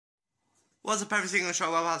What's up, everything on the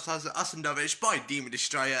show? Awesome Dovich, boy Demon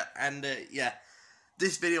Destroyer, and yeah,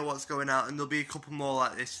 this video what's going out, and there'll be a couple more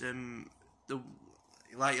like this.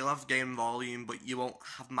 Like you'll have game volume, but you won't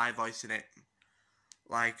have my voice in it.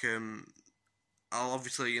 Like I'll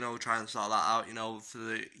obviously try and sort that out. For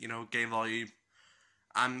the game volume,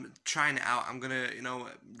 I'm trying it out. I'm gonna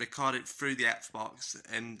record it through the Xbox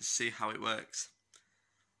and see how it works.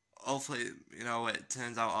 Hopefully it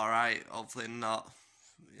turns out alright. Hopefully not.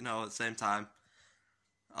 At the same time,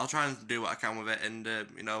 I'll try and do what I can with it and,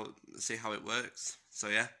 see how it works. So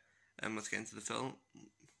yeah, let's get into the film.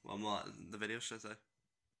 Well, more like the video, should I say.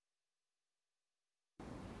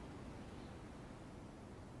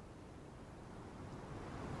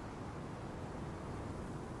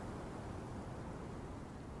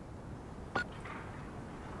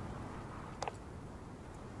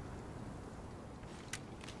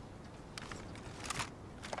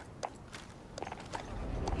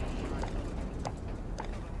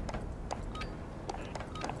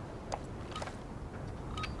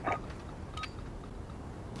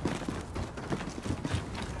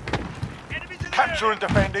 Capture and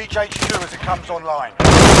defend each HQ as it comes online.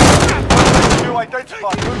 You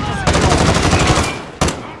identified.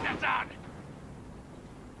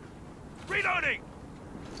 Reloading!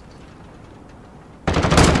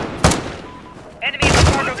 Enemy in the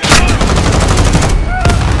cargo.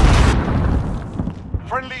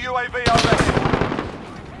 Friendly UAV overhead.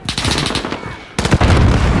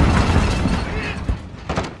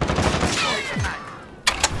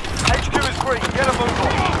 HQ is free. Get a move on.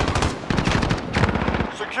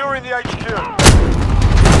 Securing the HQ.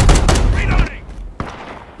 Reloading!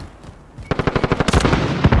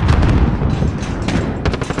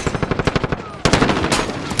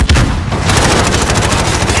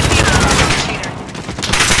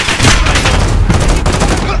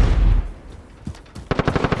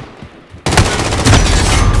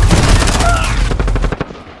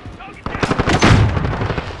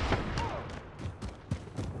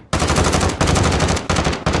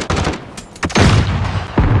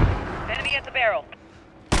 Enemy at the base.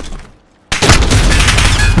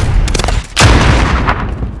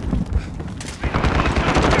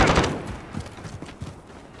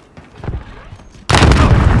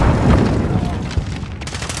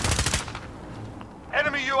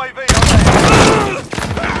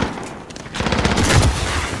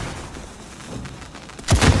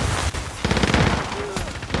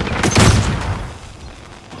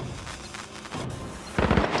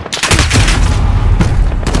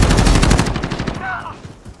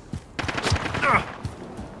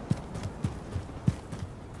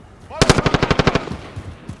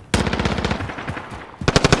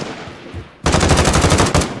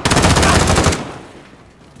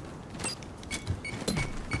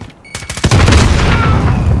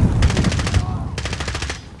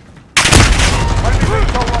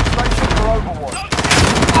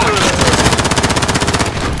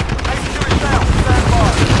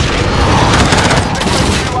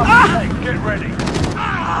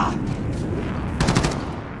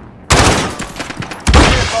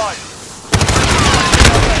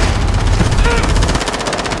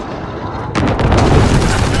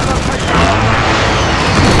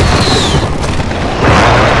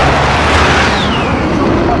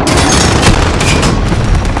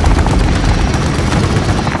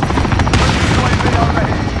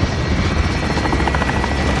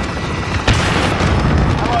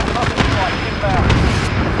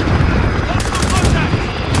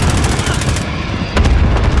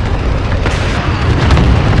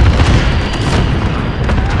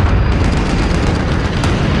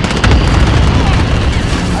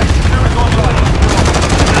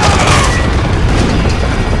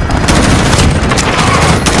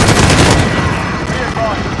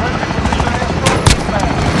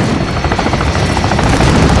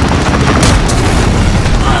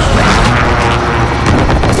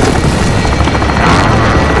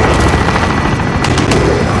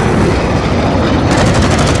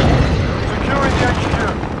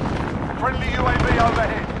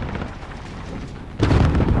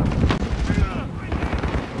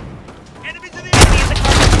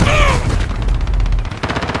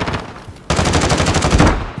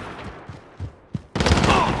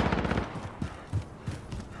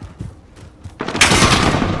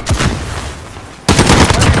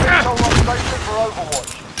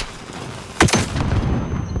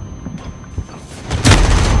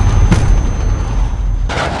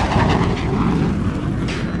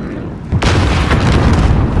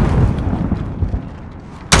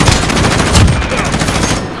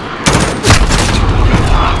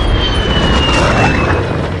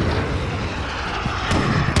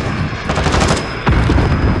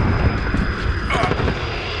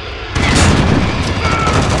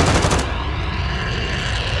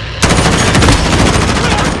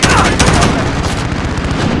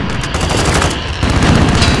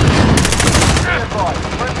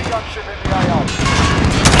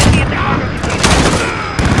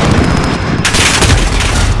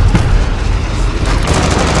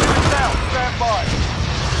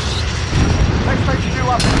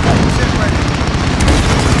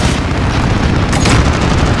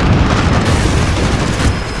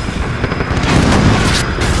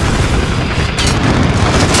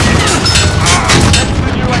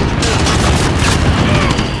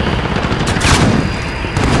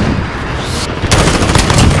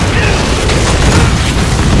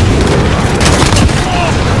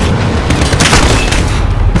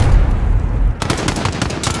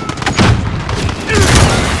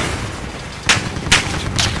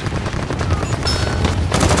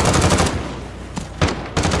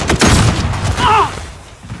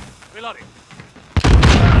 Reloading.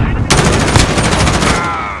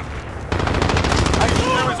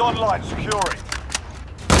 HQ is online, securing.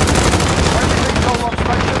 Everything control on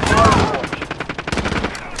station for overwatch.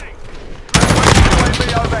 Reloading. UAV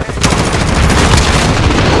overhead.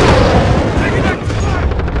 Taking back to fire.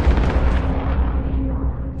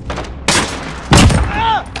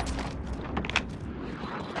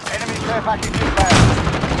 Enemy care package inbound.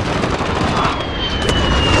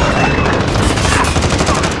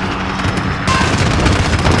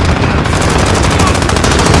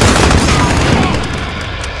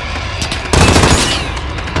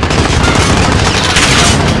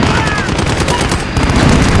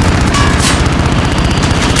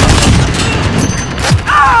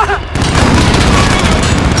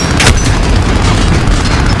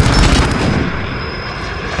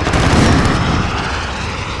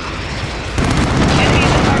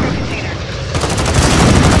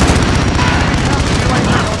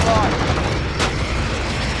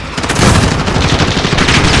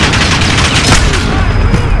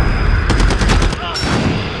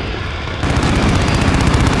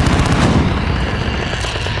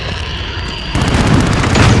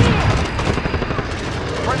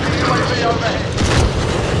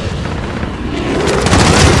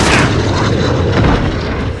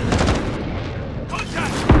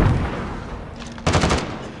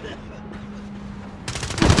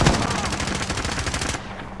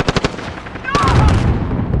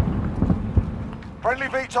 Friendly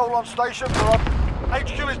VTOL on station. We're on.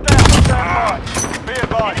 HQ is down. Stand by. Be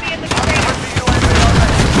advised. Friendly UAV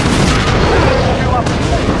overhead. HQ up and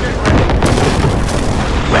safe. Get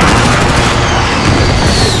ready.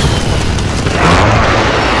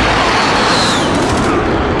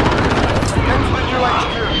 Get to the new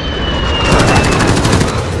HQ.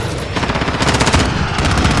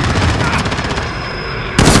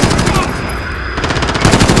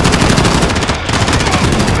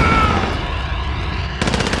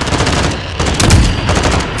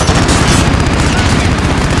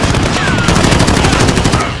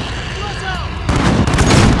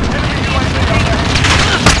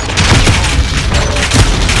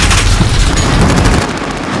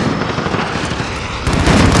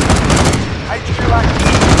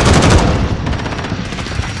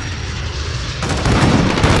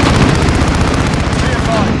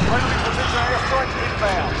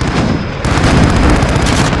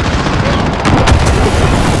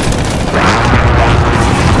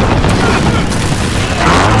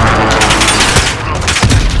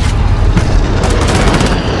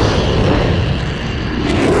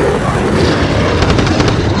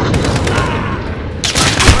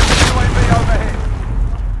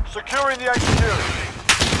 Securing the HQ.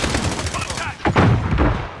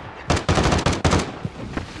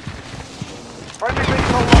 Friendly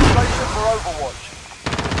VTOL on station for overwatch.